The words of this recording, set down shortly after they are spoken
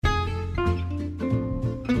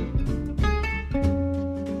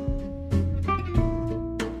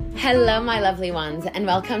Hello, my lovely ones, and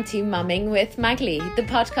welcome to Mumming with Magli, the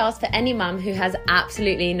podcast for any mum who has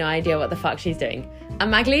absolutely no idea what the fuck she's doing.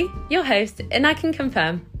 I'm Magli, your host, and I can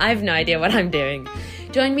confirm I have no idea what I'm doing.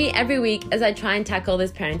 Join me every week as I try and tackle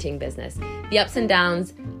this parenting business, the ups and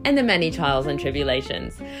downs, and the many trials and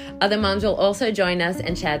tribulations. Other mums will also join us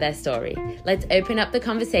and share their story. Let's open up the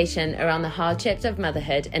conversation around the hardships of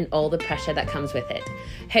motherhood and all the pressure that comes with it.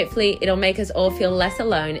 Hopefully, it'll make us all feel less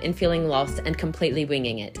alone in feeling lost and completely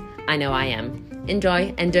winging it. I know I am.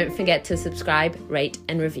 Enjoy, and don't forget to subscribe, rate,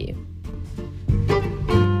 and review.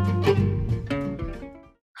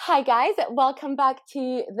 Hi guys, welcome back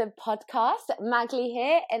to the podcast. Magli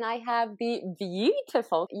here, and I have the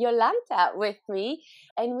beautiful Jolanthe with me,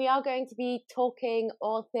 and we are going to be talking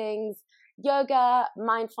all things yoga,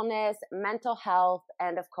 mindfulness, mental health,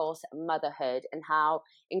 and of course motherhood, and how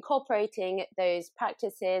incorporating those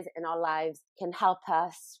practices in our lives can help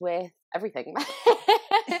us with everything.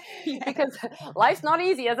 Because life's not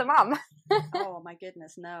easy as a mum. Oh my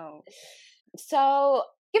goodness, no. So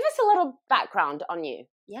give us a little background on you.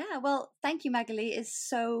 Yeah, well, thank you, Magali. It's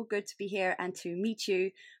so good to be here and to meet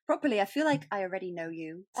you properly. I feel like I already know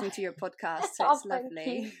you, listening to your podcast, so it's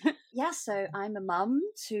lovely. Yeah, so I'm a mum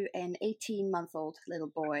to an 18-month-old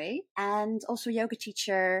little boy and also a yoga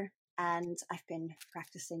teacher. And I've been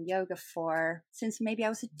practicing yoga since maybe I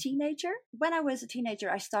was a teenager. When I was a teenager,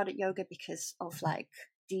 I started yoga because of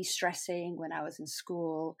de-stressing when I was in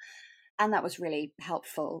school. And that was really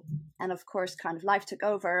helpful. And of course, kind of life took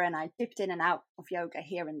over and I dipped in and out of yoga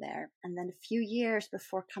here and there. And then a few years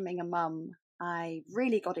before becoming a mum, I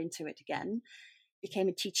really got into it again, became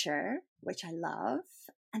a teacher, which I love.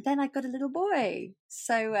 And then I got a little boy,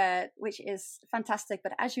 so which is fantastic.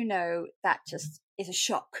 But as you know, that just is a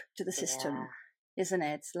shock to the system, isn't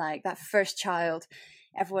it? Like that first child,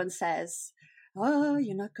 everyone says, oh,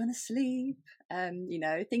 you're not going to sleep.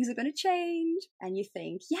 Things are going to change. And you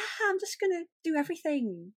think, yeah, I'm just going to do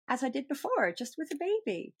everything as I did before, just with a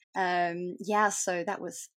baby. So that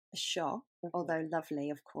was a shock, although lovely,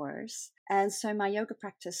 of course. And so my yoga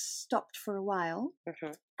practice stopped for a while.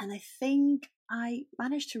 And I think I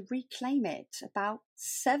managed to reclaim it about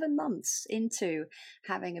 7 months into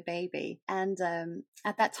having a baby. And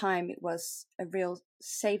at that time, it was a real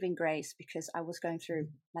saving grace because I was going through,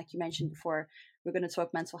 like you mentioned before, we're going to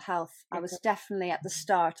talk mental health. I was definitely at the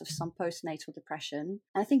start of some postnatal depression.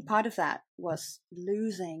 And I think part of that was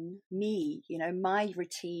losing me, my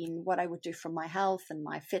routine, what I would do for my health and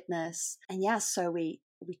my fitness. And so we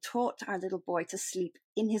taught our little boy to sleep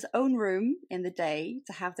in his own room in the day,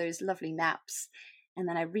 to have those lovely naps. And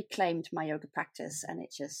then I reclaimed my yoga practice and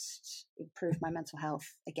it just improved my mental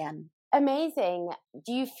health again. Amazing.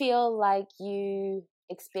 Do you feel like you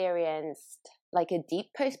experienced like a deep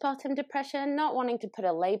postpartum depression? Not wanting to put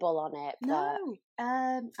a label on it. But... No,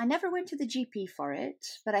 I never went to the GP for it,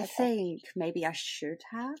 but I think maybe I should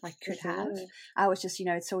have. I could have. I was just,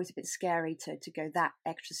 it's always a bit scary to go that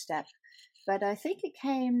extra step. But I think it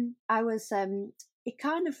kind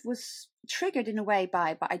of was triggered in a way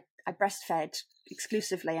by I breastfed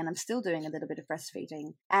exclusively, and I'm still doing a little bit of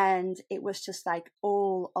breastfeeding. And it was just like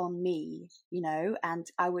all on me, and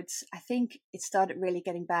I think it started really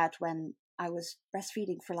getting bad when I was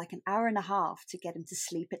breastfeeding for like an hour and a half to get him to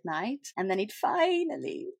sleep at night. And then he'd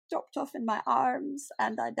finally dropped off in my arms.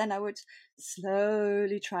 And then I would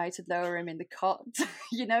slowly try to lower him in the cot,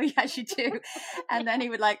 as you do. And then he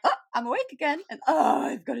would oh, I'm awake again. And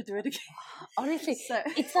I've got to do it again. Honestly,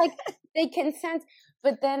 it's like they can sense.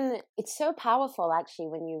 But then it's so powerful, actually,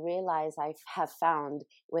 when you realize, I have found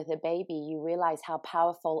with a baby, you realize how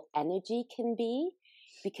powerful energy can be.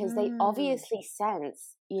 Because they obviously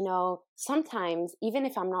sense, sometimes even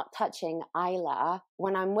if I'm not touching Isla,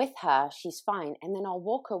 when I'm with her, she's fine. And then I'll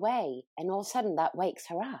walk away and all of a sudden that wakes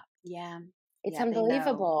her up. Yeah. It's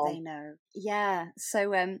unbelievable. They know. Yeah.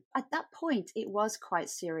 So at that point, it was quite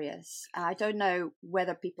serious. I don't know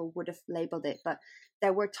whether people would have labeled it, but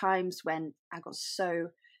there were times when I got so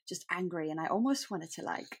just angry and I almost wanted to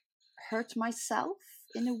hurt myself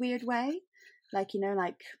in a weird way.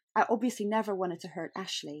 I obviously never wanted to hurt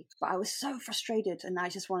Ashley, but I was so frustrated and I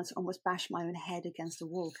just wanted to almost bash my own head against the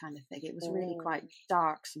wall kind of thing. It was really quite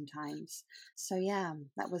dark sometimes. So yeah,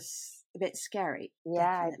 that was a bit scary.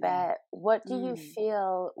 Yeah, definitely. I bet. What do you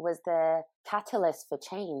feel was the catalyst for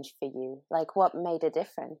change for you? What made a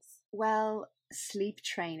difference? Well, sleep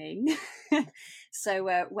training.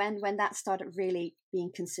 So when that started really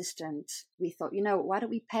being consistent, we thought, why don't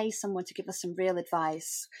we pay someone to give us some real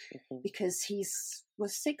advice? Because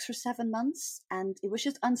was 6 or 7 months and it was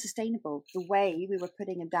just unsustainable the way we were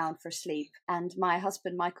putting him down for sleep. And my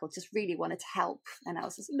husband Michael just really wanted to help, and I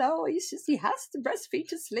was just, no, he has to breastfeed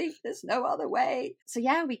to sleep, there's no other way. So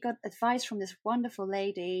yeah, we got advice from this wonderful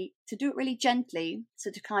lady to do it really gently, so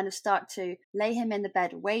to kind of start to lay him in the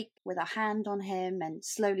bed awake with a hand on him and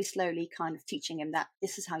slowly kind of teaching him that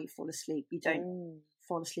this is how you fall asleep. You don't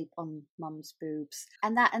fall asleep on mum's boobs,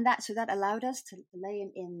 and so that allowed us to lay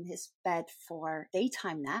him in his bed for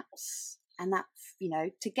daytime naps, and that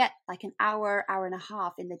to get like an hour and a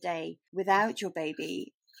half in the day without your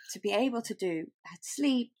baby, to be able to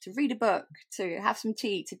sleep, to read a book, to have some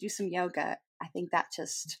tea, to do some yoga. I think that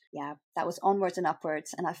that was onwards and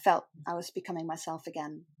upwards, and I felt I was becoming myself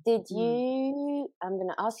again. Did you, I'm going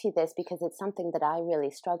to ask you this because it's something that I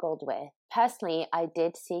really struggled with. Personally, I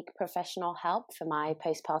did seek professional help for my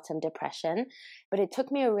postpartum depression, but it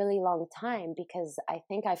took me a really long time because I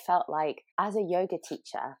think I felt like as a yoga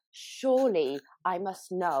teacher, surely I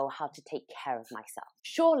must know how to take care of myself.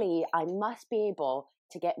 Surely I must be able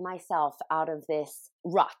to get myself out of this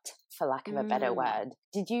rut, for lack of a better word.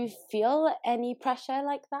 Did you feel any pressure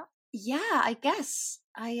like that? Yeah, I guess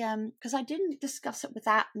because I didn't discuss it with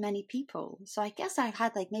that many people. So I guess I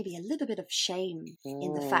had like maybe a little bit of shame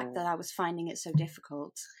in the fact that I was finding it so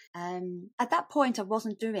difficult. At that point, I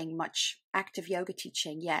wasn't doing much active yoga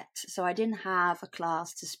teaching yet. So I didn't have a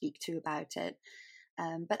class to speak to about it.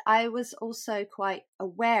 But I was also quite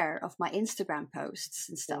aware of my Instagram posts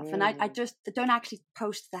and stuff. And I just don't actually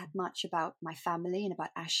post that much about my family and about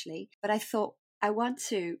Ashley. But I thought I want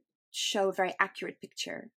to show a very accurate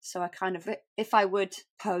picture. So I kind of, if I would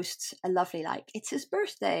post a lovely, like, it's his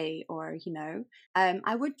birthday, or,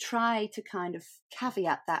 I would try to kind of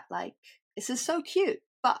caveat that, like, this is so cute.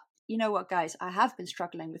 But you know what, guys, I have been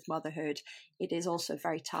struggling with motherhood. It is also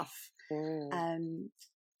very tough.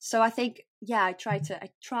 So I think, I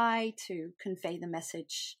try to convey the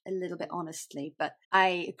message a little bit honestly, but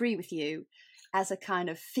I agree with you. As a kind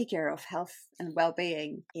of figure of health and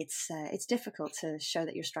well-being, it's difficult to show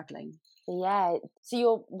that you're struggling. Yeah. So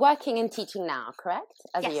you're working and teaching now, correct?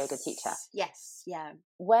 As a yoga teacher. Yes. Yeah.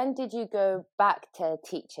 When did you go back to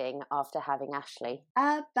teaching after having Ashley?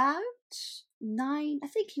 About 9. I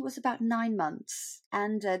think he was about 9 months.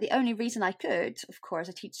 And the only reason I could, of course,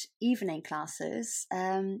 I teach evening classes,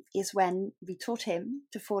 is when we taught him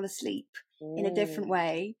to fall asleep in a different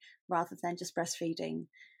way rather than just breastfeeding.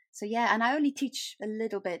 So yeah, and I only teach a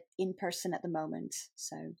little bit in person at the moment.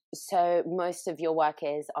 So most of your work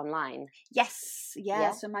is online? Yes,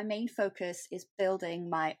 yeah. So my main focus is building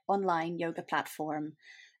my online yoga platform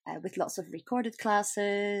with lots of recorded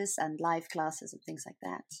classes and live classes and things like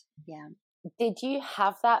that. Yeah. Did you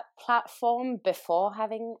have that platform before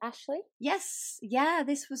having Ashley? Yes. Yeah,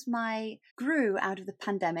 this grew out of the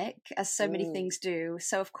pandemic, as so many things do.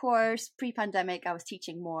 So of course, pre-pandemic, I was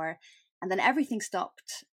teaching more, and then everything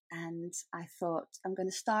stopped. And I thought, I'm going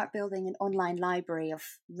to start building an online library of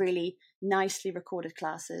really nicely recorded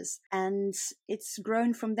classes. And it's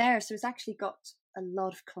grown from there. So it's actually got a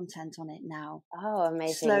lot of content on it now. Oh,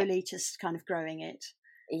 amazing. Slowly just kind of growing it.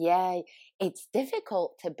 Yeah, it's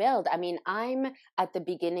difficult to build. I mean, I'm at the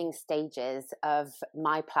beginning stages of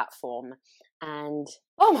my platform and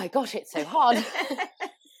oh my gosh, it's so hard.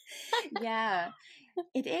 Yeah,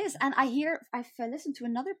 it is. And I've listened to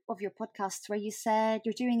another of your podcasts where you said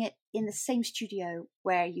you're doing it in the same studio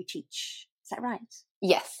where you teach. Is that right?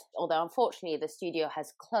 Yes, although unfortunately the studio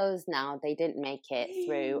has closed now. They didn't make it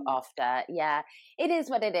through after. Yeah, it is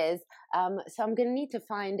what it is. So I'm going to need to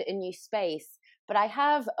find a new space. But I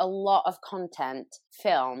have a lot of content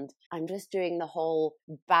filmed. I'm just doing the whole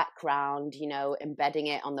background, embedding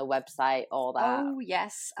it on the website, all that. Oh,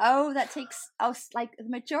 yes. Oh, that takes us like the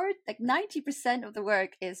majority, like 90% of the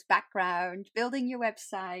work is background, building your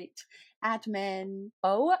website, admin.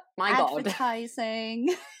 Oh my God.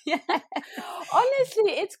 Advertising. Yeah.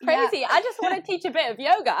 Honestly, it's crazy. Yeah. I just want to teach a bit of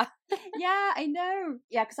yoga. Yeah, I know.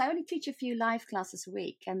 Yeah, because I only teach a few live classes a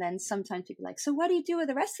week. And then sometimes people are like, so what do you do with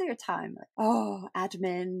the rest of your time? Like, oh,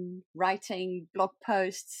 admin, writing, blog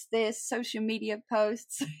posts, social media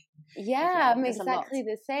posts. Yeah, I'm exactly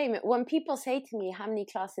the same. When people say to me, how many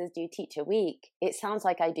classes do you teach a week? It sounds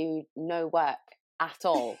like I do no work at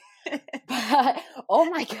all. But oh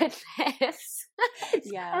my goodness,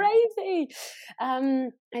 it's crazy.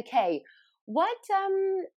 Okay, what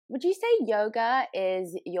would you say yoga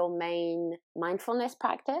is your main mindfulness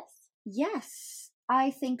practice? Yes, I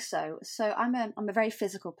think so. So I'm a very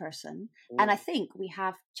physical person, and I think we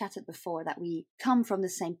have chatted before that we come from the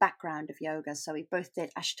same background of yoga. So we both did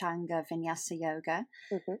Ashtanga Vinyasa yoga.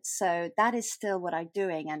 Mm-hmm. So that is still what I'm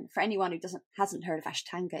doing. And for anyone who hasn't heard of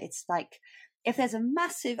Ashtanga, it's like if there's a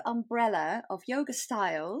massive umbrella of yoga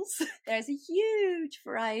styles, there's a huge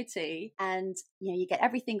variety, and you get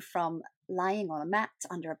everything from lying on a mat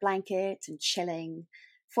under a blanket and chilling,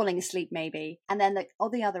 falling asleep maybe. And then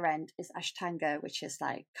on the other end is Ashtanga, which is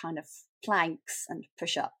like kind of planks and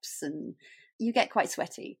push-ups, and you get quite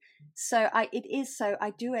sweaty. So I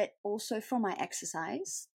do it also for my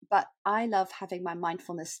exercise, but I love having my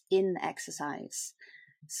mindfulness in the exercise.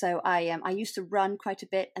 So I used to run quite a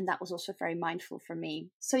bit, and that was also very mindful for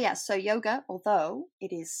me. So yoga, although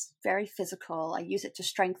it is very physical, I use it to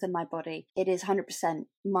strengthen my body. It is 100%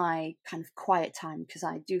 my kind of quiet time, because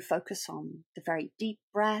I do focus on the very deep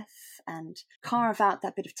breath and carve out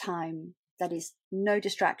that bit of time that is no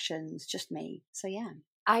distractions, just me. So yeah.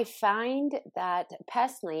 I find that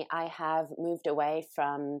personally, I have moved away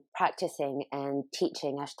from practicing and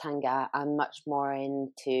teaching Ashtanga. I'm much more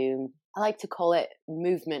into, I like to call it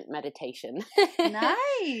movement meditation.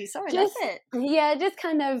 Nice. Oh, I love it. Yeah, just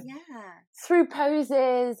kind of through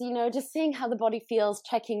poses, just seeing how the body feels,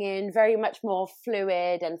 checking in, very much more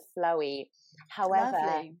fluid and flowy.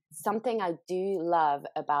 However, something I do love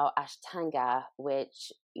about Ashtanga,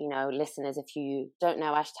 which, listeners, if you don't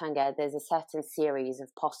know Ashtanga, there's a certain series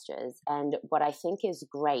of postures. And what I think is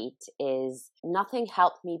great is nothing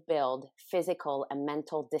helped me build physical and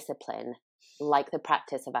mental discipline like the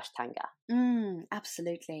practice of Ashtanga.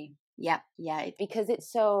 Absolutely. Yeah. Because it's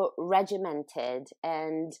so regimented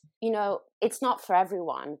and, it's not for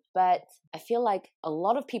everyone, but I feel like a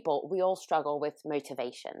lot of people, we all struggle with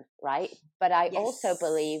motivation, right? But I also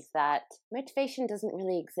believe that motivation doesn't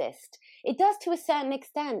really exist. It does to a certain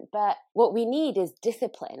extent, but what we need is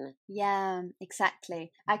discipline. Yeah,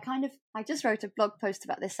 exactly. I just wrote a blog post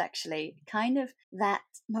about this actually, kind of that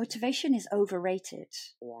motivation is overrated.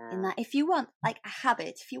 Yeah. In that if you want like a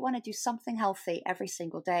habit, if you want to do something healthy every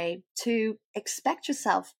single day, to expect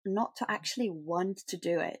yourself not to actually want to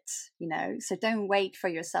do it, so don't wait for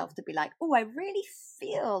yourself to be like, oh, I really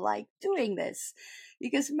feel like doing this,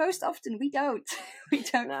 because most often we don't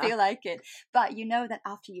feel like it, but that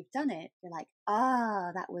after you've done it, you're like,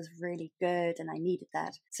 that was really good and I needed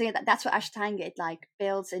that. So yeah, that's what Ashtanga, it like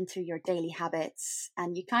builds into your daily habits,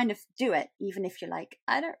 and you kind of do it even if you're like,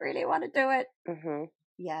 I don't really want to do it. Mm-hmm.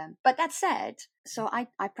 Yeah. But that said, so I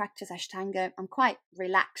practice Ashtanga. I'm quite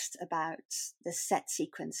relaxed about the set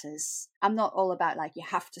sequences. I'm not all about like, you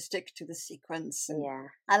have to stick to the sequence. Yeah.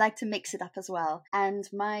 I like to mix it up as well. And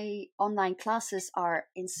my online classes are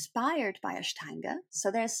inspired by Ashtanga.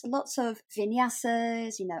 So there's lots of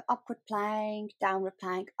vinyasas, upward plank, downward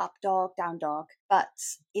plank, up dog, down dog, but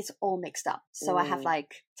it's all mixed up. So I have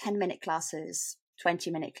like 10-minute classes,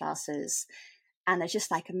 20-minute classes, and there's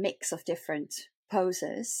just like a mix of different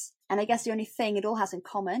poses. And I guess the only thing it all has in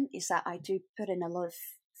common is that I do put in a lot of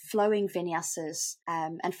flowing vinyasas.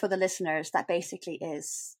 And for the listeners, that basically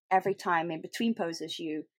is every time in between poses,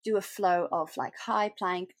 you do a flow of like high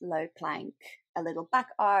plank, low plank, a little back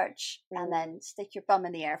arch, and then stick your bum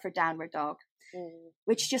in the air for downward dog.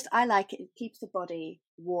 Which just, I like it. It keeps the body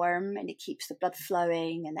warm and it keeps the blood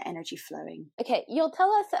flowing and the energy flowing. Okay, you'll tell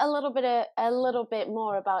us a little bit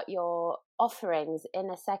more about your offerings in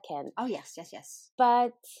a second. Oh yes.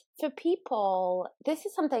 But for people, this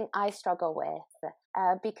is something I struggle with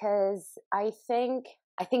because I think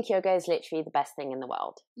yoga is literally the best thing in the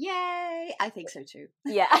world. Yay! I think so too.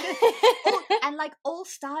 Yeah. And like all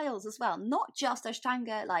styles as well, not just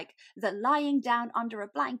Ashtanga, like the lying down under a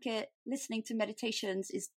blanket, listening to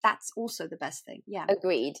meditations, that's also the best thing. Yeah.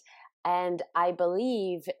 Agreed. And I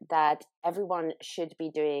believe that everyone should be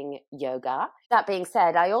doing yoga. That being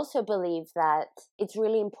said, I also believe that it's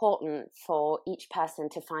really important for each person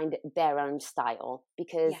to find their own style,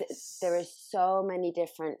 because there are so many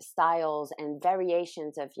different styles and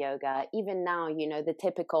variations of yoga. Even now, the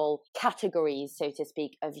typical categories, so to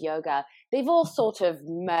speak, of yoga, they've all sort of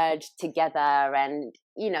merged together, and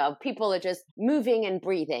people are just moving and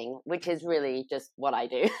breathing, which is really just what I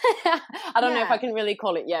do. I don't know if I can really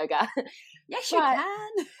call it yoga. Yes, you can.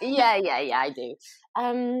 Yeah, I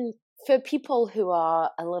do. For people who are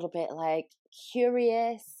a little bit like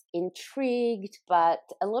curious, intrigued, but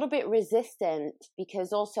a little bit resistant,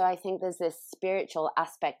 because also I think there's this spiritual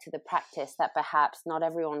aspect to the practice that perhaps not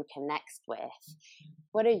everyone connects with.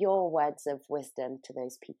 What are your words of wisdom to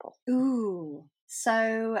those people? Ooh,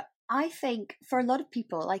 so I think for a lot of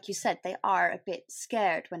people, like you said, they are a bit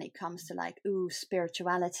scared when it comes to like, ooh,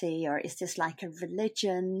 spirituality, or is this like a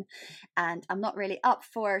religion? And I'm not really up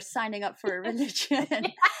for signing up for a religion.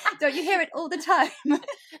 Don't you hear it all the time?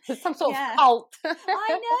 Some sort of cult.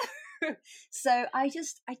 I know. So I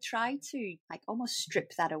try to like almost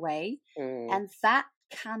strip that away, and that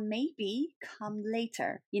can maybe come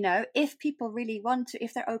later. You know, if people really want to,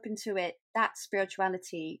 if they're open to it, that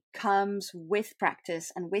spirituality comes with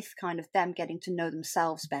practice and with kind of them getting to know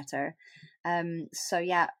themselves better. So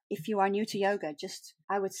yeah, if you are new to yoga, just,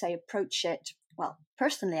 I would say, approach it. Well,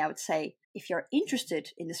 personally, I would say if you're interested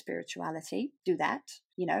in the spirituality, do that,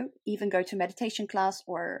 you know, even go to meditation class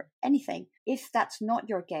or anything. If that's not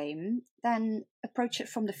your game, then approach it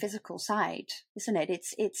from the physical side, isn't it?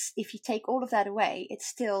 It's if you take all of that away, it's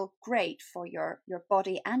still great for your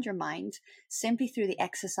body and your mind, simply through the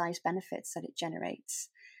exercise benefits that it generates.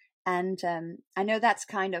 And I know that's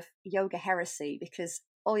kind of yoga heresy, because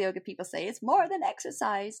all yoga people say it's more than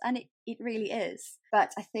exercise, and it really is.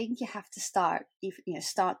 But I think you have to start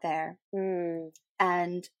there,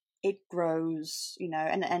 and it grows, you know,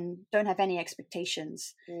 and don't have any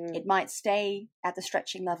expectations. It might stay at the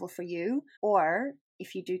stretching level for you, or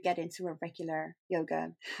if you do get into a regular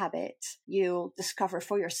yoga habit, you'll discover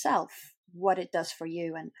for yourself what it does for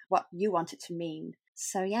you and what you want it to mean.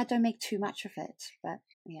 So yeah, don't make too much of it. But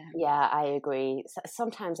yeah, I agree.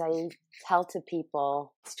 Sometimes I tell to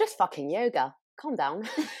people, it's just fucking yoga. Calm down.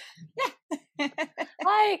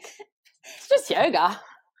 Like, it's just yoga.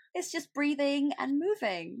 It's just breathing and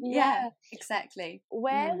moving. Yeah, exactly.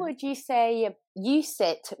 Where would you say you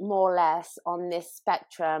sit more or less on this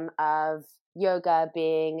spectrum of yoga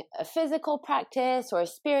being a physical practice or a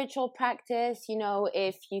spiritual practice? You know,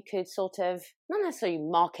 if you could sort of not necessarily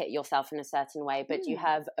market yourself in a certain way, but do you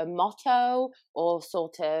have a motto or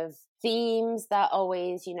sort of themes that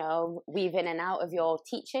always, you know, weave in and out of your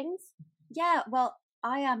teachings? Yeah, well,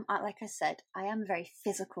 I am, like I said, I am a very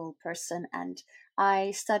physical person, and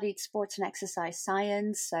I studied sports and exercise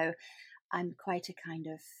science, so I'm quite a kind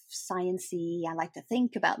of sciencey. I like to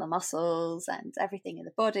think about the muscles and everything in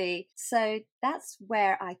the body. So that's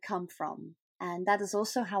where I come from. And that is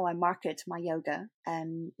also how I market my yoga,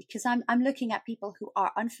 because I'm looking at people who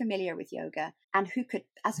are unfamiliar with yoga and who could,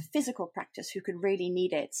 as a physical practice, who could really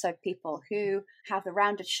need it. So people who have the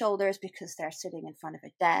rounded shoulders because they're sitting in front of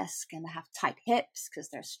a desk, and they have tight hips because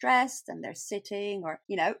they're stressed and they're sitting, or,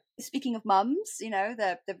 you know, speaking of mums, you know,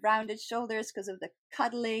 the rounded shoulders because of the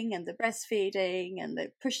cuddling and the breastfeeding and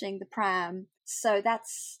the pushing the pram. So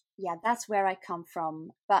that's where I come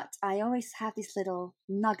from. But I always have these little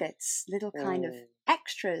nuggets, little kind of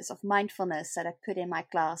extras of mindfulness that I put in my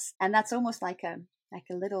class. And that's almost like a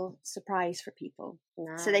little surprise for people.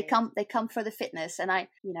 Nice. So they come for the fitness. And I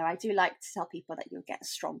do like to tell people that you'll get a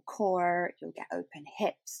strong core, you'll get open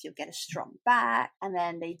hips, you'll get a strong back. And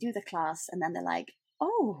then they do the class, and then they're like,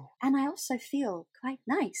 oh, and I also feel quite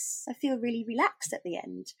nice. I feel really relaxed at the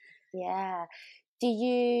end. Yeah. Do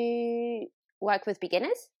you work with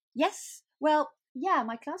beginners? Yes. Well, yeah,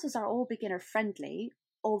 my classes are all beginner friendly,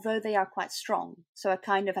 although they are quite strong. So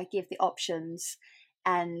I give the options,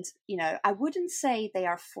 and, you know, I wouldn't say they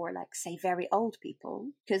are for, like, say, very old people,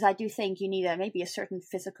 because I do think you need maybe a certain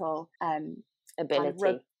physical ability,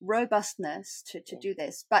 kind of robustness to do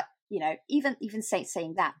this. But, you know, even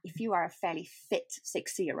saying that, if you are a fairly fit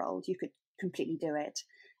 60-year-old, you could completely do it.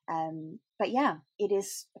 But yeah, it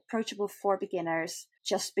is approachable for beginners,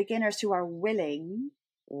 just beginners who are willing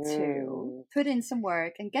to put in some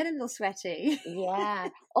work and get a little sweaty. Yeah.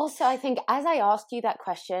 Also, I think, as I asked you that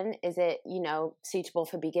question, is it, you know, suitable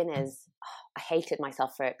for beginners? Oh, I hated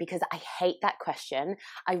myself for it, because I hate that question.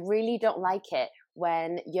 I really don't like it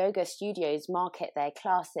when yoga studios market their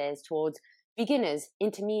classes towards beginners,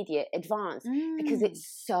 intermediate, advanced, because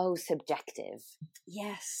it's so subjective.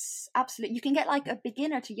 Yes, absolutely. You can get like a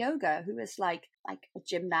beginner to yoga who is like a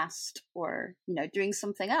gymnast, or, you know, doing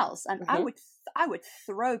something else, and I would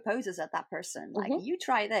throw poses at that person, like, you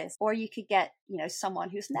try this. Or you could get, you know, someone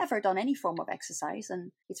who's never done any form of exercise,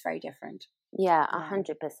 and it's very different. Yeah,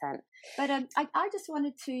 100%. But I just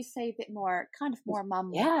wanted to say a bit more, kind of more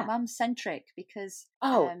mum centric, because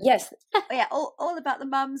yes, all about the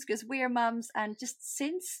mums, because we're mums, and just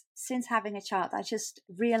since having a child, I just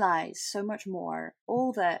realized so much more,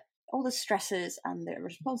 all the stresses and the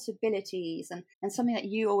responsibilities, and something that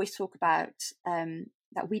you always talk about,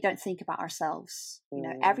 that we don't think about ourselves. You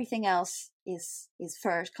know, everything else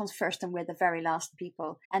comes first, and we're the very last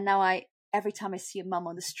people. And now every time I see a mum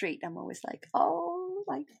on the street, I'm always like, oh,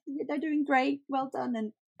 like, they're doing great, well done.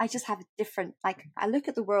 And I just have a different, like, I look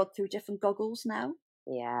at the world through different goggles now.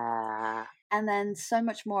 Yeah. And then so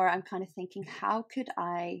much more, I'm kind of thinking, how could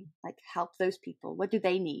I like help those people? What do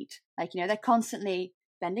they need? Like, they're constantly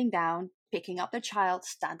bending down, picking up their child,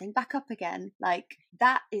 standing back up again. Like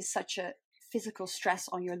that is such a physical stress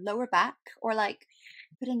on your lower back, or like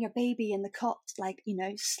putting your baby in the cot, like,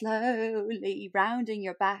 slowly rounding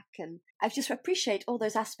your back. And I just appreciate all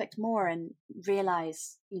those aspects more and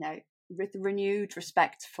realize, with renewed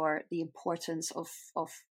respect for the importance of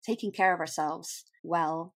taking care of ourselves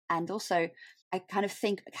well. And also I kind of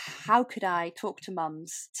think, how could I talk to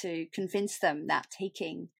mums to convince them that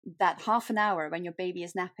taking that half an hour when your baby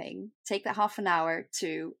is napping, take that half an hour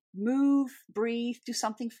to move, breathe, do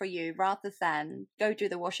something for you rather than go do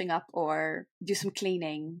the washing up or do some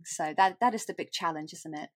cleaning. So that is the big challenge,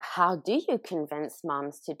 isn't it? How do you convince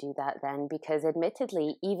mums to do that then? Because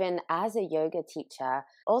admittedly, even as a yoga teacher,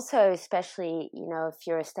 also especially, if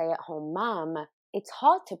you're a stay-at-home mum, it's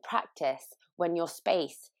hard to practice when your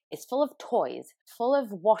space is full of toys, full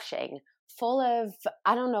of washing, full of,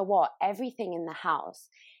 I don't know what, everything in the house.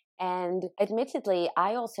 And admittedly,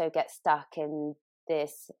 I also get stuck in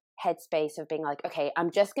this headspace of being like, okay,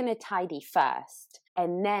 I'm just going to tidy first,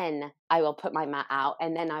 and then I will put my mat out,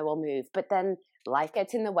 and then I will move. But then life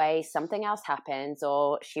gets in the way, something else happens,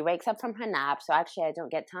 or she wakes up from her nap, so actually I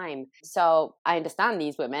don't get time. So I understand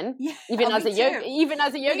these women. Yeah, even as a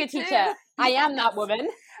yoga teacher, I am that woman.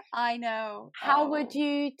 I know. How would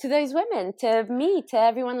you, to those women, to me, to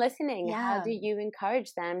everyone listening, how do you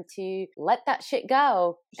encourage them to let that shit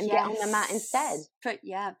go and get on the mat instead? But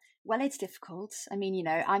well, it's difficult. I mean,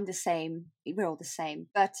 I'm the same. We're all the same.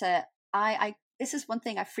 But I this is one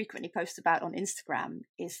thing I frequently post about on Instagram,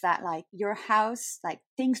 is that like your house, like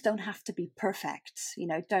things don't have to be perfect.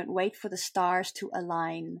 Don't wait for the stars to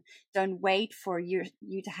align. Don't wait for you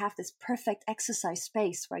to have this perfect exercise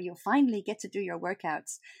space where you'll finally get to do your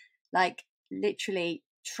workouts. Like literally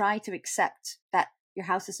try to accept that your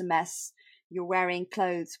house is a mess. You're wearing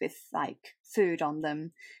clothes with like food on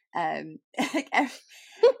them. And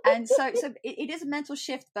so it is a mental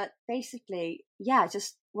shift, but basically,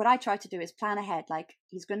 just what I try to do is plan ahead. Like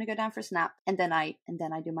he's going to go down for a nap, and then I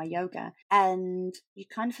do my yoga. And you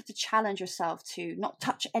kind of have to challenge yourself to not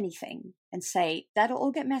touch anything and say that'll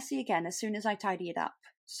all get messy again as soon as I tidy it up.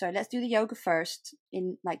 So let's do the yoga first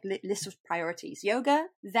in like list of priorities. Yoga,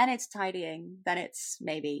 then it's tidying, then it's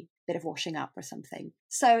maybe a bit of washing up or something.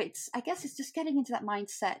 So I guess it's just getting into that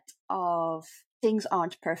mindset of things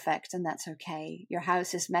aren't perfect and that's okay. Your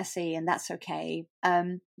house is messy and that's okay.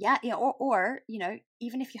 Or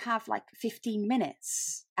even if you have like 15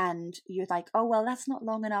 minutes and you're like, oh, well, that's not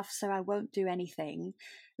long enough, so I won't do anything.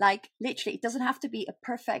 Like literally, it doesn't have to be a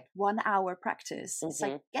perfect 1 hour practice. Mm-hmm. It's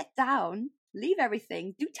like, get down, leave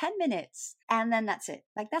everything, do 10 minutes, and then that's it.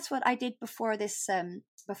 Like that's what I did before this,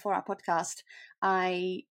 before our podcast.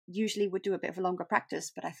 I usually would do a bit of a longer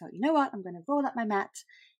practice, but I thought, you know what, I'm going to roll up my mat.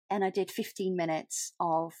 And I did 15 minutes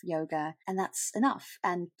of yoga, and that's enough.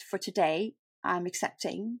 And for today, I'm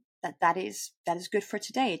accepting that is good for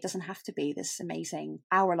today. It doesn't have to be this amazing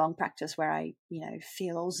hour-long practice where I,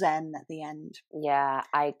 feel all zen at the end. Yeah,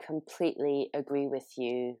 I completely agree with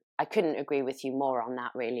you. I couldn't agree with you more on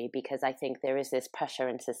that, really, because I think there is this pressure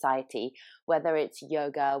in society, whether it's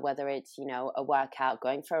yoga, whether it's, a workout,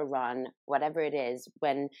 going for a run, whatever it is,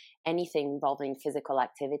 when anything involving physical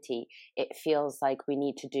activity, it feels like we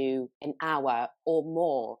need to do an hour or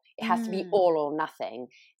more. It has to be all or nothing.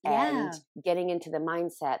 And getting into the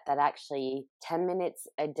mindset that actually 10 minutes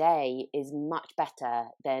a day is much better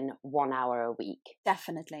than 1 hour a week.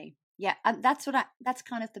 Definitely. Yeah, and that's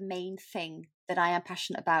kind of the main thing that I am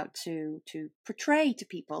passionate about to portray to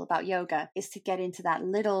people about yoga, is to get into that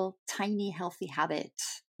little tiny healthy habit.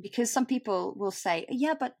 Because some people will say,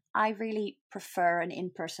 yeah, but I really prefer an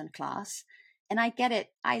in-person class. And I get it.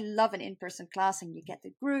 I love an in-person class, and you get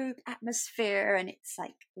the group atmosphere and it's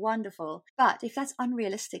like wonderful. But if that's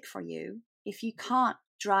unrealistic for you, if you can't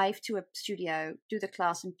drive to a studio, do the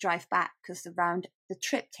class and drive back, because the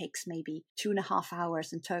trip takes maybe 2.5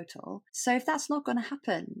 hours in total. So if that's not going to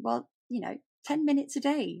happen, well, 10 minutes a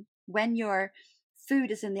day when your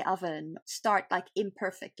food is in the oven, start like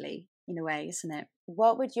imperfectly in a way, isn't it?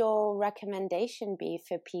 What would your recommendation be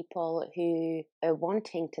for people who are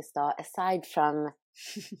wanting to start, aside from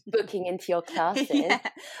booking into your classes? Yeah,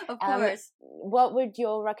 of course. What would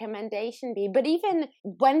your recommendation be? But even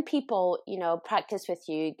when people, practice with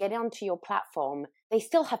you, get onto your platform, they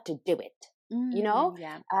still have to do it.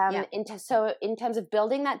 So in terms of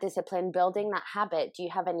building that discipline, building that habit, do you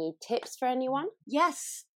have any tips for anyone?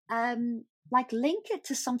 Yes. Like link it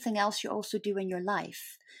to something else you also do in your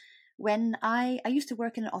life. when I used to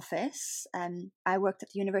work in an office, I worked at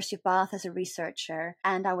the University of Bath as a researcher,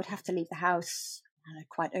 and I would have to leave the house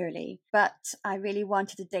quite early, but I really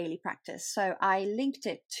wanted a daily practice. So I linked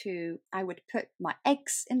it to, I would put my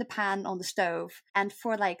eggs in the pan on the stove, and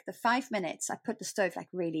for like the 5 minutes, I put the stove like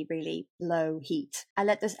really, really low heat. I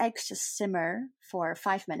let those eggs just simmer for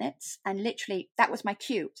 5 minutes, and literally that was my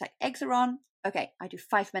cue. It's like, eggs are on. Okay, I do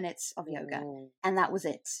 5 minutes of yoga, and that was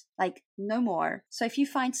it. Like, no more. So if you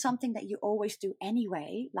find something that you always do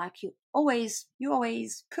anyway, like you always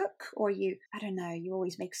cook, or you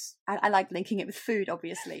always make, I like linking it with food,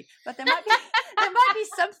 obviously, but there might be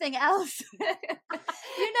something else.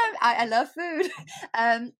 I love food,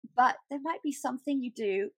 but there might be something you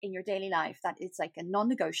do in your daily life that it's like a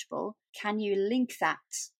non-negotiable. Can you link that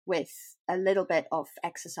with a little bit of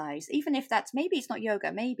exercise, even if that's, maybe it's not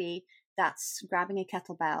yoga, maybe that's grabbing a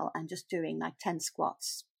kettlebell and just doing like 10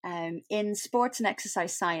 squats. In sports and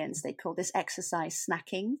exercise science, they call this exercise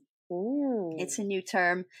snacking. Ooh. It's a new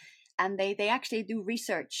term, and they actually do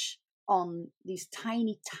research on these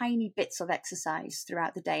tiny bits of exercise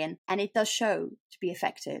throughout the day, and it does show to be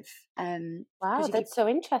effective. Wow, that's so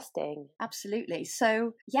interesting. Absolutely.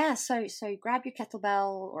 So yeah, so grab your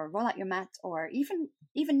kettlebell or roll out your mat, or even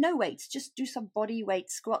no weights, just do some body weight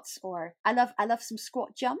squats. Or I love some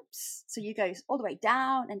squat jumps. So you go all the way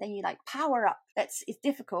down and then you like power up. It's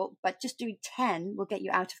difficult, but just doing 10 will get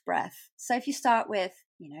you out of breath. So if you start with,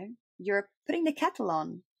 you're putting the kettle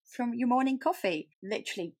on from your morning coffee,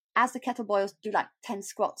 literally as the kettle boils, do like 10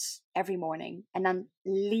 squats every morning, and then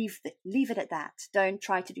leave it at that. Don't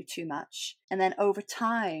try to do too much. And then over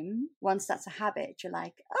time, once that's a habit, you're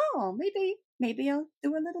like, oh, maybe I'll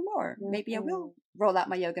do a little more. Mm-hmm. Maybe I will roll out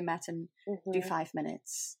my yoga mat and do 5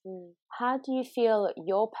 minutes. How do you feel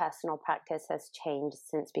your personal practice has changed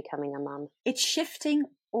since becoming a mum? It's shifting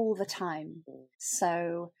all the time.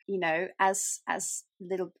 So, as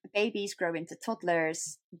little babies grow into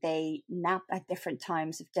toddlers, they nap at different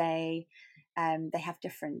times of day. They have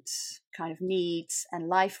different kind of needs, and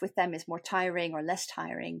life with them is more tiring or less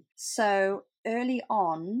tiring. So early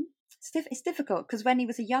on, it's difficult, because when he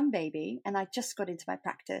was a young baby and I just got into my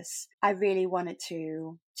practice, I really wanted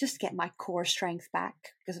to just get my core strength back,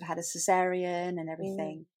 because I've had a cesarean and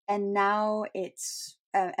everything. And now it's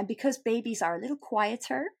and because babies are a little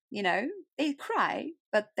quieter, they cry,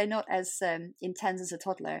 but they're not as intense as a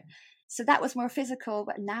toddler. So that was more physical.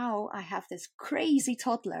 But now I have this crazy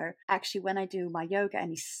toddler. Actually, when I do my yoga and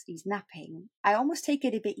he's napping, I almost take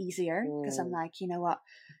it a bit easier, because I'm like, you know what,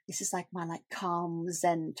 this is like my calm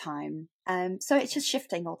Zen time. So it's just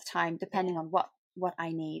shifting all the time, depending on what I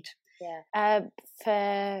need. Yeah.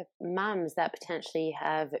 For mums that potentially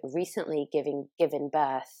have recently given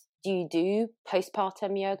birth, do you do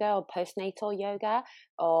postpartum yoga or postnatal yoga,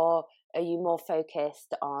 or are you more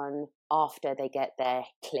focused on after they get their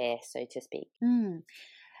clear, so to speak?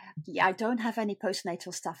 Yeah, I don't have any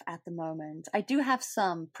postnatal stuff at the moment. I do have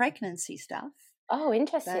some pregnancy stuff. Oh,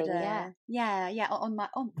 interesting. But, yeah. On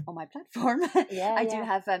my platform, I do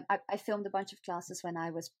have. I filmed a bunch of classes when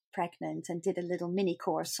I was pregnant and did a little mini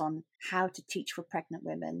course on how to teach for pregnant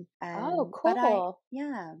women. Oh, cool.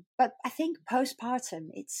 But I think postpartum,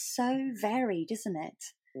 it's so varied, isn't it?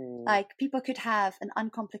 Like, people could have an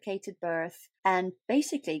uncomplicated birth and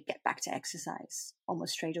basically get back to exercise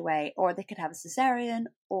almost straight away, or they could have a cesarean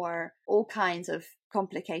or all kinds of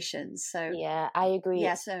complications. So yeah, I agree.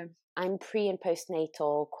 Yeah, so I'm pre and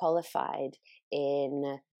postnatal qualified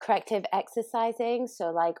in corrective exercising.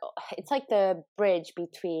 So it's like the bridge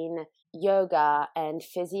between yoga and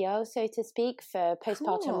physio, so to speak, for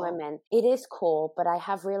postpartum women. It is cool, but I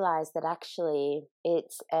have realized that actually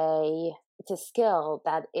it's a skill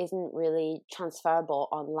that isn't really transferable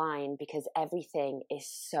online, because everything is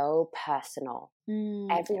so personal.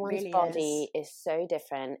 Everyone's really body is so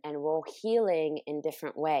different, and we're all healing in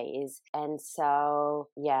different ways. And so,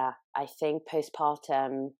 yeah, I think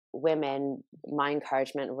postpartum women, my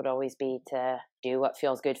encouragement would always be to do what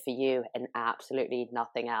feels good for you and absolutely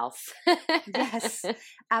nothing else. Yes,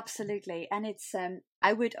 absolutely. And it's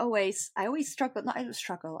I always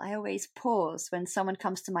pause when someone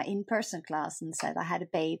comes to my in-person class and said, I had a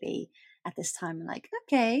baby at this time. I'm like,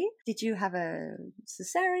 okay, did you have a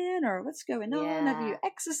cesarean, or what's going on? Have you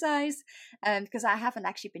exercised? Because I haven't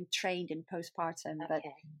actually been trained in postpartum, but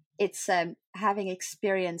it's having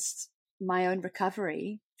experienced my own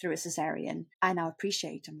recovery through a cesarean, I now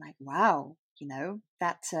appreciate. I'm like, wow,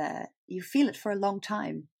 that you feel it for a long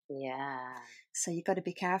time. Yeah. So you got to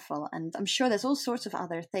be careful. And I'm sure there's all sorts of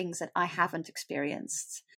other things that I haven't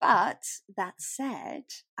experienced. But that said,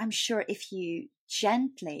 I'm sure if you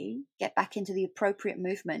gently get back into the appropriate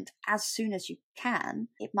movement as soon as you can,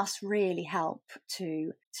 it must really help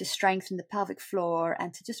to strengthen the pelvic floor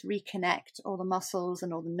and to just reconnect all the muscles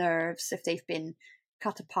and all the nerves if they've been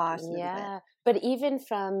cut apart a little bit. But even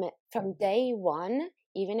from day one,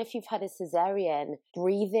 even if you've had a cesarean,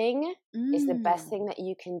 breathing is the best thing that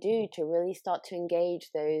you can do to really start to engage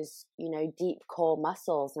those, deep core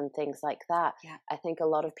muscles and things like that. Yeah. I think a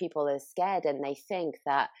lot of people are scared and they think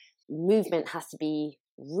that movement has to be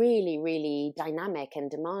really, really dynamic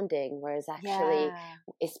and demanding, whereas actually,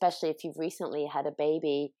 especially if you've recently had a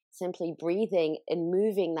baby, simply breathing and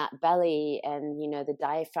moving that belly and, the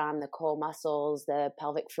diaphragm, the core muscles, the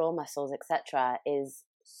pelvic floor muscles, etc., is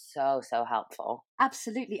so helpful.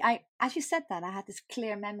 Absolutely. As you said that, I had this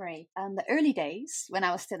clear memory. The early days when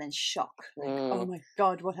I was still in shock, like, oh my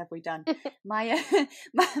God, what have we done? my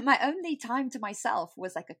only time to myself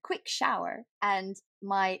was like a quick shower and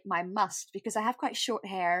my must, because I have quite short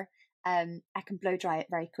hair. I can blow dry it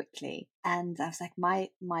very quickly. And I was like, my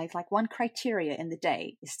like one criteria in the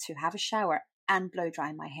day is to have a shower and blow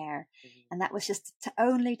dry my hair. And that was just the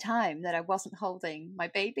only time that I wasn't holding my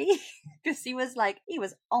baby because he was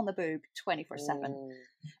on the boob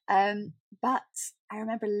 24/7. But I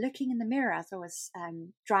remember looking in the mirror as I was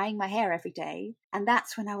drying my hair every day. And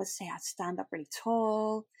that's when I would say I'd stand up really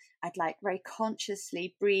tall. I'd like very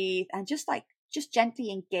consciously breathe and just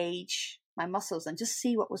gently engage my muscles and just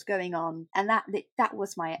see what was going on. And that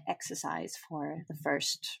was my exercise for the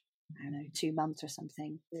first, 2 months or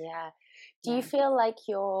something. Yeah. Do you feel like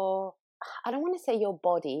I don't want to say your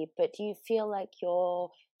body, but do you feel like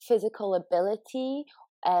your physical ability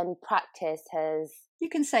and practice has... You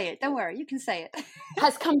can say it. Don't worry. You can say it.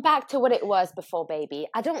 has come back to what it was before baby.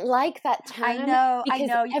 I don't like that term. I know.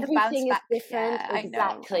 Everything is different. Yeah,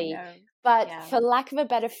 exactly. I know. But for lack of a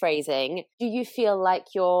better phrasing, do you feel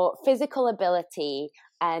like your physical ability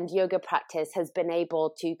and yoga practice has been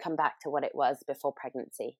able to come back to what it was before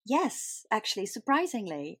pregnancy? Yes, actually,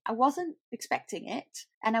 surprisingly. I wasn't expecting it,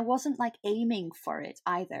 and I wasn't like aiming for it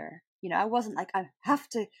either. I wasn't like, I have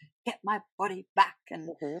to get my body back. And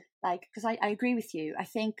because I agree with you. I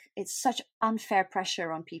think it's such unfair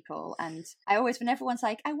pressure on people. And I always, when everyone's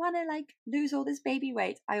like, I want to like lose all this baby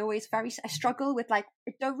weight, I struggle with like,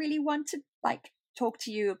 I don't really want to like talk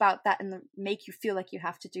to you about that and make you feel like you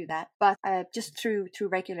have to do that. But just through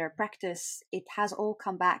regular practice, it has all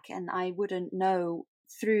come back. And I wouldn't know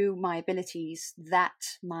through my abilities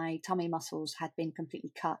that my tummy muscles had been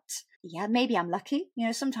completely cut. Yeah, maybe I'm lucky.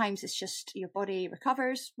 Sometimes it's just your body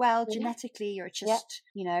recovers well genetically. You're just,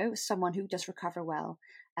 someone who does recover well.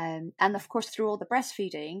 And of course, through all the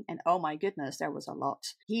breastfeeding, and oh my goodness, there was a lot.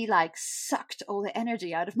 He like sucked all the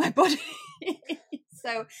energy out of my body.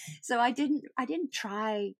 So I didn't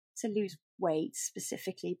try to lose weight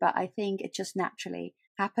specifically, but I think it just naturally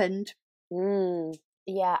happened.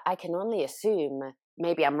 Yeah, I can only assume.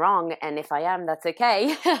 Maybe I'm wrong, and if I am, that's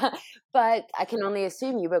okay. But I can only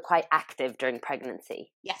assume you were quite active during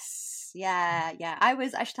pregnancy. Yes. Yeah. I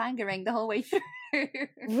was Ashtangering the whole way through.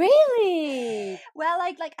 Really? Well,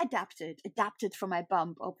 like adapted for my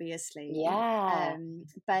bump, obviously. Yeah.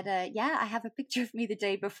 But I have a picture of me the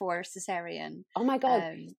day before cesarean. Oh my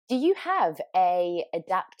God. Do you have a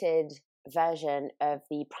adapted version of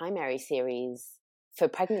the primary series for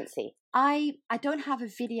pregnancy? I don't have a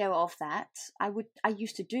video of that. I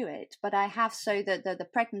used to do it, but I have, so the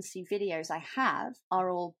pregnancy videos I have are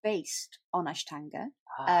all based on Ashtanga.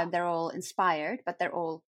 They're all inspired, but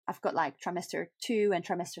I've got like trimester 2 and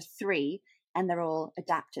trimester 3, and they're all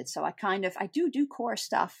adapted. So I do core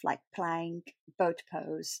stuff like plank, boat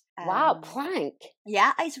pose. Wow, plank.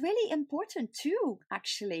 Yeah, it's really important too,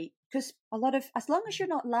 actually, because as long as you're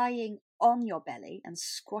not lying on your belly and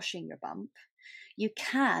squashing your bump, you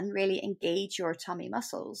can really engage your tummy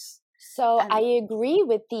muscles. So I agree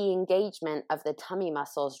with the engagement of the tummy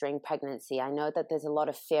muscles during pregnancy. I know that there's a lot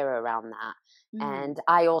of fear around that. And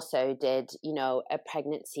I also did, a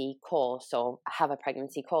pregnancy course, or have a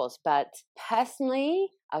pregnancy course. But personally,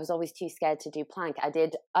 I was always too scared to do plank. I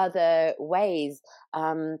did other ways,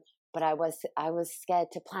 but I was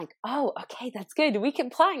scared to plank. Oh, okay, that's good. We can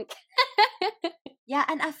plank. Yeah,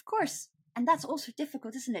 and of course. And that's also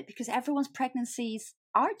difficult, isn't it? Because everyone's pregnancies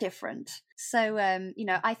are different. So,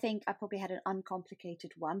 I think I probably had an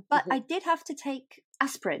uncomplicated one. But I did have to take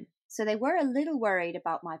aspirin. So they were a little worried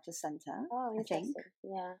about my placenta, I think.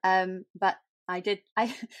 Yeah. But I did.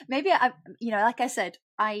 Maybe I, like I said,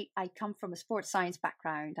 I come from a sports science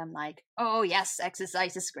background. I'm like, oh yes,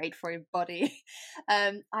 exercise is great for your body.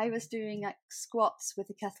 I was doing like squats with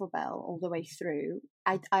a kettlebell all the way through.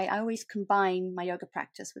 I always combine my yoga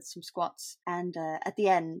practice with some squats. And at the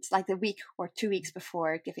end, like the week or 2 weeks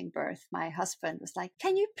before giving birth, my husband was like,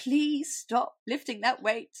 can you please stop lifting that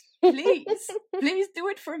weight? Please, please do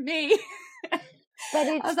it for me. But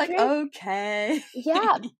it's I was like, true. okay.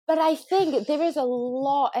 Yeah, but I think there is a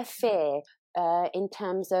lot of fear in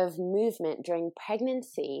terms of movement during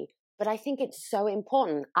pregnancy. But I think it's so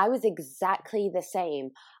important. I was exactly the same.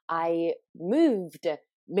 I moved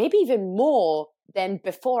maybe even more than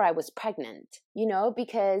before I was pregnant,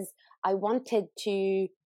 because I wanted to,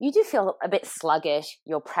 you do feel a bit sluggish,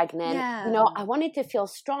 you're pregnant, Yeah. I wanted to feel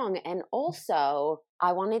strong. And also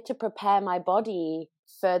I wanted to prepare my body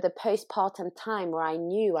for the postpartum time where I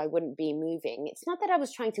knew I wouldn't be moving. It's not that I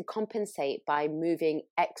was trying to compensate by moving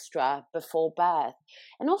extra before birth.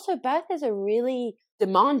 And also birth is a really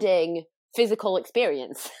demanding physical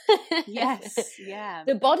experience. Yes, yeah.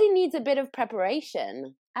 The body needs a bit of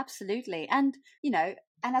preparation. Absolutely. And,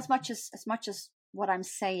 and as much as what I'm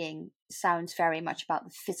saying sounds very much about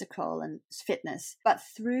the physical and fitness, but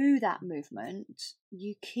through that movement,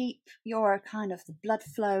 you keep your kind of the blood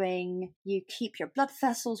flowing, you keep your blood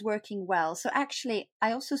vessels working well. So actually,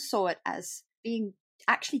 I also saw it as being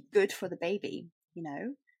actually good for the baby,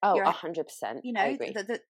 Oh, You're, 100%. I agree.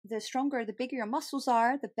 The stronger, the bigger your muscles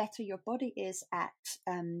are, the better your body is at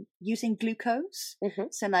using glucose. Mm-hmm.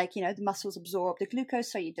 So like, the muscles absorb the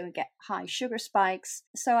glucose so you don't get high sugar spikes.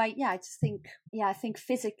 So I think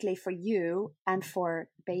physically for you and for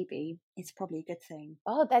baby, it's probably a good thing.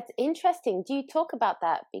 Oh, that's interesting. Do you talk about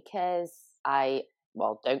that? Because I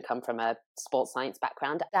don't come from a sports science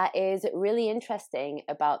background. That is really interesting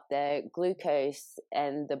about the glucose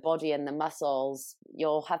and the body and the muscles.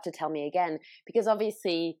 You'll have to tell me again, because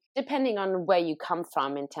obviously, depending on where you come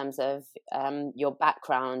from in terms of your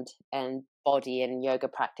background and body and yoga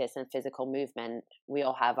practice and physical movement, we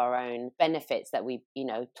all have our own benefits that we,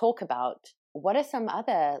 talk about. What are some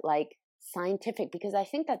other scientific, because I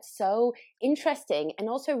think that's so interesting and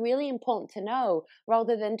also really important to know,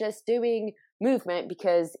 rather than just doing movement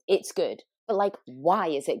because it's good, but why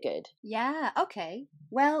is it good? Yeah, okay.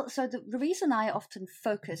 Well, so the reason I often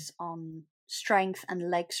focus on strength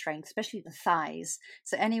and leg strength, especially the thighs.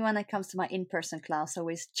 So anyone that comes to my in-person class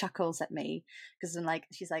always chuckles at me because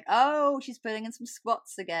she's like, oh, she's putting in some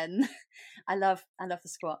squats again. I love the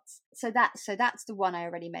squats. So that's the one I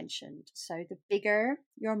already mentioned. So the bigger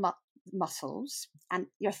your muscles, and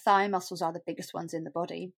your thigh muscles are the biggest ones in the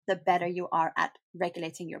body, the better you are at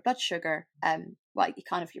regulating your blood sugar.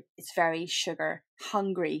 It's very sugar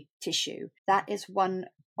hungry tissue. That is one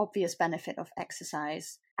obvious benefit of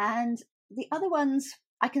exercise. And the other ones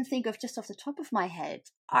I can think of just off the top of my head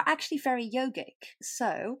are actually very yogic.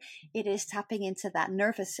 So it is tapping into that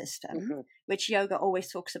nervous system, mm-hmm. which yoga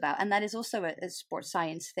always talks about. And that is also a sports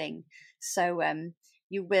science thing. So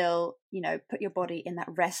you will, put your body in that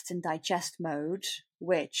rest and digest mode,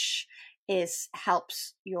 which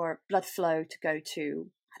helps your blood flow to go to,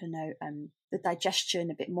 the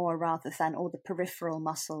digestion a bit more rather than all the peripheral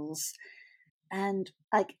muscles. And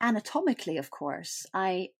anatomically, of course,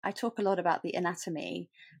 I talk a lot about the anatomy,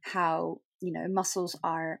 how, muscles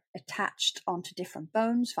are attached onto different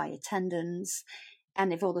bones via tendons.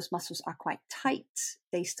 And if all those muscles are quite tight,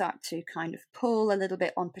 they start to kind of pull a little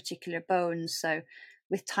bit on particular bones. So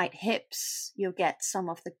with tight hips, you'll get some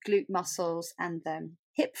of the glute muscles and the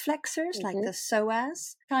hip flexors, mm-hmm. like the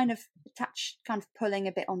psoas, kind of attached, kind of pulling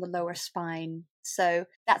a bit on the lower spine. So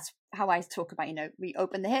that's how I talk about, we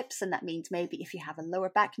open the hips, and that means maybe if you have a lower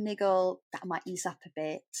back niggle, that might ease up a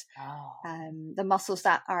bit. Oh. The muscles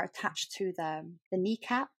that are attached to the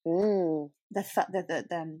kneecap, the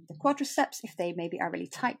quadriceps, if they maybe are really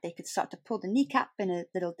tight, they could start to pull the kneecap in a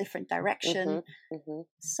little different direction. Mm-hmm. Mm-hmm.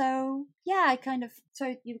 So yeah,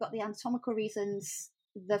 so you've got the anatomical reasons,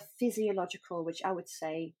 the physiological, which I would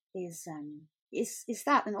say is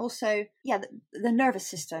that, and also the nervous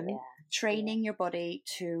system, training your body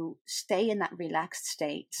to stay in that relaxed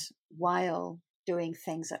state while doing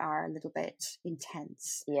things that are a little bit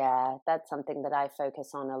intense. Yeah, that's something that I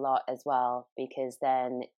focus on a lot as well, because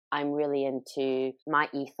then I'm really into, my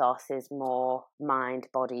ethos is more mind,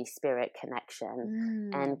 body, spirit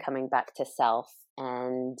connection and coming back to self.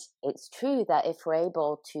 And it's true that if we're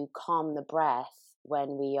able to calm the breath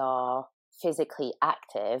when we are physically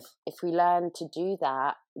active, if we learn to do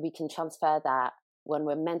that, we can transfer that when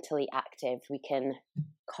we're mentally active. We can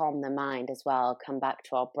calm the mind as well, come back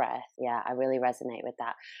to our breath. Yeah, I really resonate with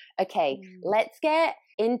that. Okay, let's get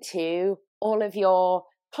into all of your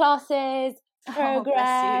classes,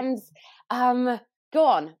 programs. Go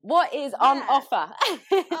on. What is on offer?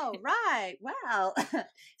 Oh, right. Well,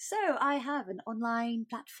 so I have an online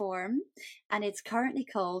platform and it's currently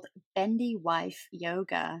called BendyWife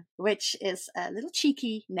Yoga, which is a little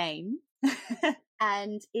cheeky name.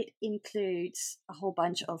 And it includes a whole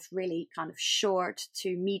bunch of really kind of short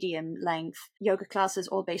to medium length yoga classes,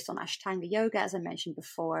 all based on Ashtanga yoga, as I mentioned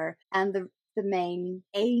before. And the main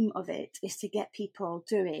aim of it is to get people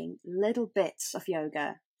doing little bits of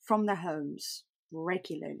yoga from their homes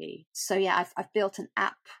regularly. So yeah, I've built an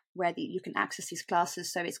app where you can access these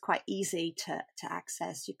classes, so it's quite easy to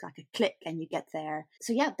access. You like a click and you get there.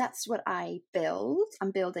 So yeah, that's what I build.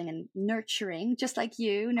 I'm building and nurturing, just like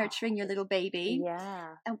you, nurturing your little baby.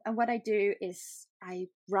 Yeah. And what I do is I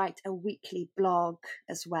write a weekly blog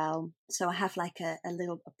as well. So I have like a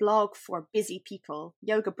blog for busy people,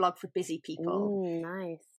 yoga blog for busy people.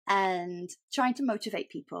 Nice. And trying to motivate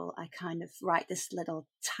people, I kind of write this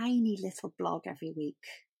tiny little blog every week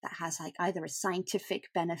that has like either a scientific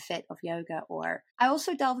benefit of yoga, or I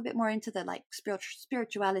also delve a bit more into the like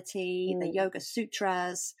spirituality, the yoga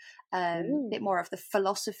sutras, a bit more of the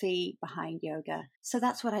philosophy behind yoga. So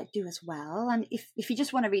that's what I do as well. And if you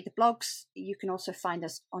just want to read the blogs, you can also find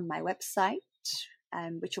us on my website,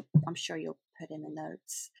 which I'm sure you'll put in the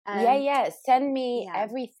notes. Send me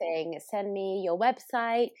everything. Send me your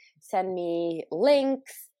website, send me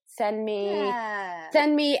links, send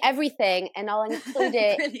me everything, and I'll include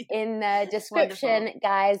it in the description. Wonderful.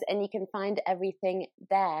 Guys, and you can find everything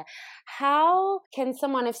there. How can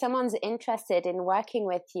if someone's interested in working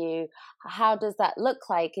with you, how does that look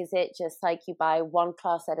like? Is it just like you buy one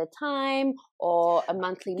class at a time, or a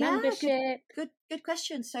monthly membership? Good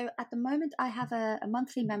question. So at the moment I have a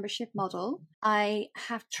monthly membership model. I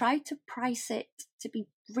have tried to price it to be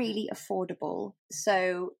really affordable.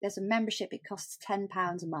 So there's a membership, it costs £10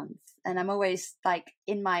 a month. And I'm always like,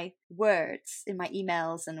 in my words, in my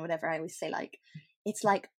emails and whatever, I always say like, it's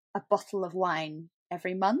like a bottle of wine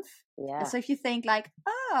every month. Yeah. And so if you think like,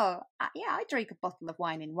 I drink a bottle of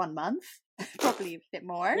wine in 1 month, probably a bit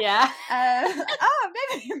more. Yeah.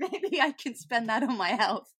 Maybe I can spend that on my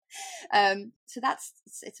health. So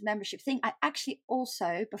it's a membership thing. I actually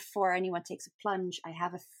also, before anyone takes a plunge, I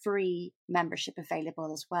have a free membership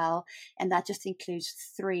available as well. And that just includes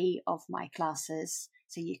 3 of my classes.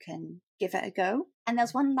 So you can give it a go. And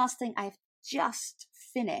there's one last thing I've just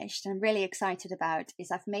finished and I'm really excited about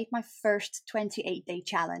is I've made my first 28-day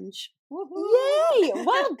challenge. Woohoo! Yay!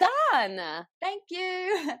 Well done. Thank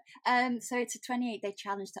you. So it's a 28-day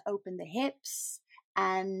challenge to open the hips.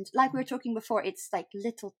 And like we were talking before, it's like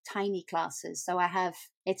little tiny classes. So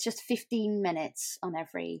it's just 15 minutes on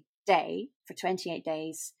every day for 28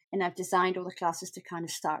 days. And I've designed all the classes to kind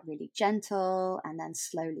of start really gentle and then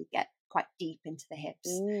slowly get quite deep into the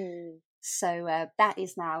hips. So that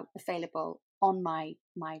is now available on my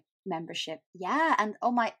membership. Yeah. And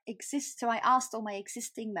so I asked all my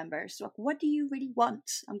existing members, like, what do you really want?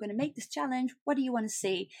 I'm going to make this challenge. What do you want to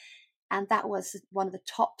see? And that was one of the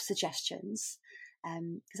top suggestions.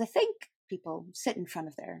 Because I think people sit in front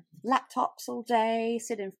of their laptops all day,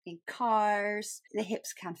 sit in cars, the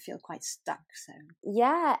hips can feel quite stuck. So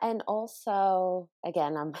yeah, and also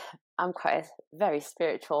again, I'm quite a very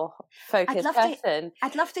spiritual focused person.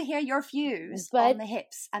 I'd love to hear your views on the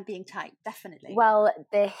hips and being tight, definitely. Well,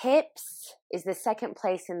 the hips is the second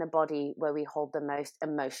place in the body where we hold the most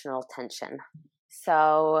emotional tension.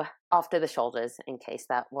 So after the shoulders, in case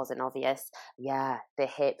that wasn't obvious, the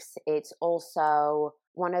hips. It's also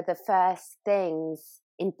one of the first things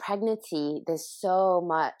in pregnancy. There's so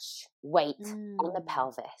much weight on the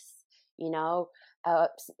pelvis,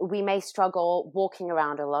 we may struggle walking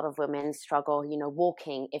around. A lot of women struggle,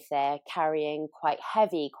 walking if they're carrying quite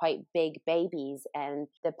heavy, quite big babies, and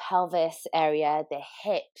the pelvis area, the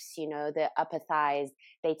hips, the upper thighs,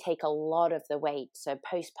 they take a lot of the weight. So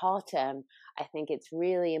postpartum, I think it's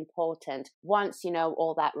really important. Once,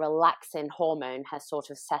 all that relaxin hormone has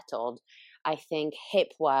sort of settled, I think hip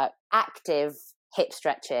work, active hip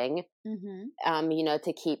stretching,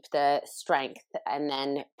 to keep the strength, and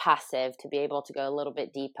then passive to be able to go a little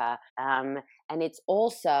bit deeper. And it's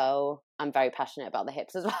also, I'm very passionate about the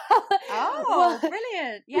hips as well. Oh,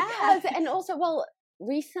 brilliant. Yeah. Because, and also,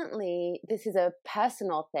 recently, this is a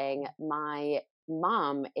personal thing. My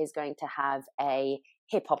mom is going to have a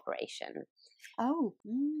hip operation. Oh.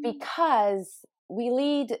 Because we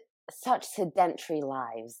lead such sedentary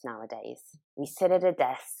lives nowadays. We sit at a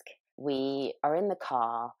desk. We are in the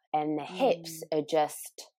car, and the hips are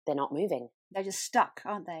they're not moving. They're just stuck,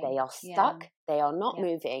 aren't they? They are stuck. Yeah. They are not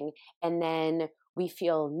moving. And then we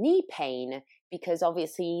feel knee pain because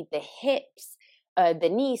obviously the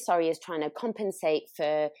knee, is trying to compensate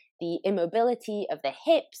for the immobility of the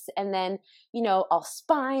hips. And then, our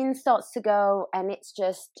spine starts to go, and it's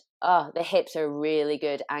just, the hips are a really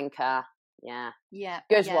good anchor. Yeah.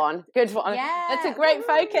 Good one. Yeah. That's a great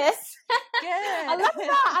focus. Good. I love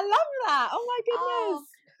that. Oh my goodness.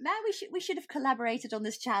 Now we should have collaborated on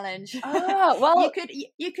this challenge. Oh, well,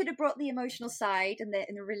 you could have brought the emotional side and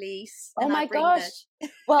the release. Oh my gosh.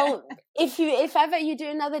 Well, if ever you do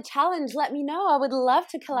another challenge, let me know. I would love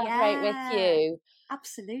to collaborate with you.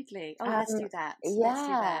 Absolutely. Oh, let's do that. Yeah. Let's do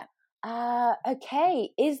that. Okay.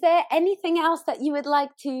 Is there anything else that you would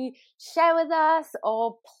like to share with us,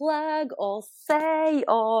 or plug, or say,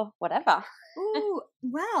 or whatever? Ooh,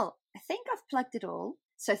 well, I think I've plugged it all.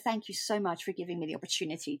 So thank you so much for giving me the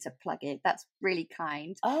opportunity to plug it. That's really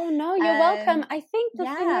kind. Oh no, you're welcome. I think the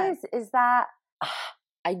thing is that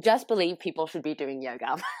I just believe people should be doing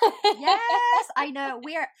yoga. Yes, I know.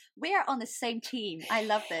 We're on the same team. I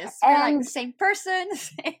love this. We're like the same person.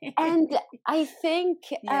 And I think,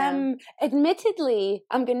 admittedly,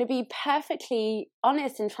 I'm going to be perfectly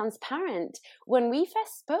honest and transparent. When we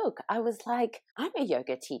first spoke, I was like, I'm a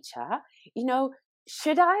yoga teacher.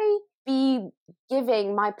 Should I be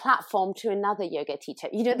giving my platform to another yoga teacher?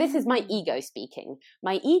 This is my ego speaking.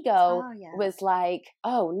 My ego was like,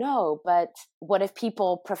 oh no, but what if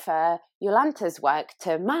people prefer Jolanthe's work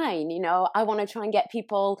to mine? I want to try and get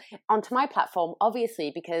people onto my platform,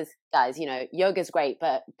 obviously, because guys, yoga's great,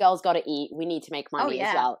 but girls got to eat. We need to make money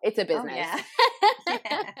as well. It's a business. Oh,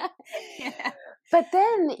 yeah. But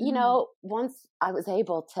then, once I was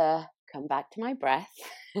able to come back to my breath,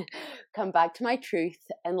 come back to my truth,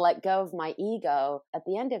 and let go of my ego, at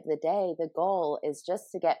the end of the day, the goal is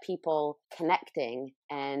just to get people connecting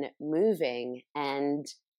and moving. And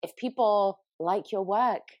if people like your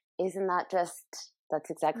work, isn't that that's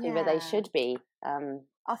exactly where they should be?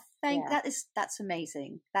 I think that's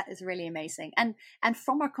amazing. That is really amazing. And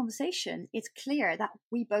from our conversation, it's clear that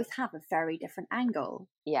we both have a very different angle.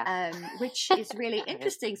 Yeah. Which is really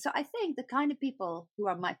interesting. So I think the kind of people who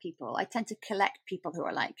are my people, I tend to collect people who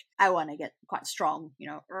are like, I want to get quite strong,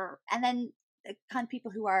 and then the kind of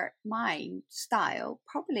people who are my style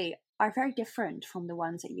probably are very different from the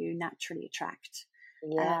ones that you naturally attract.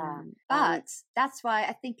 Yeah. But that's why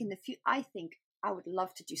I think I would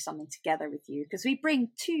love to do something together with you, because we bring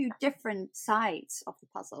two different sides of the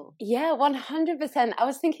puzzle. Yeah, 100%. I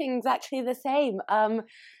was thinking exactly the same.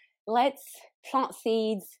 Let's plant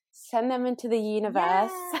seeds, send them into the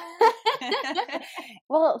universe. Yeah.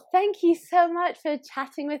 Well, thank you so much for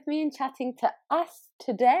chatting with me and chatting to us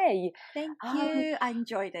today. Thank you. I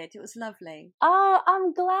enjoyed it. It was lovely. Oh,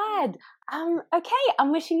 I'm glad. Okay,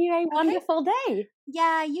 I'm wishing you a wonderful day.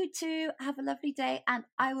 Yeah, you too. Have a lovely day. And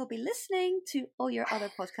I will be listening to all your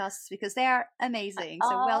other podcasts because they are amazing.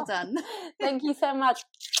 So well done. Thank you so much.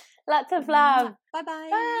 Lots of love. Bye-bye.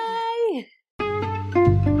 Bye.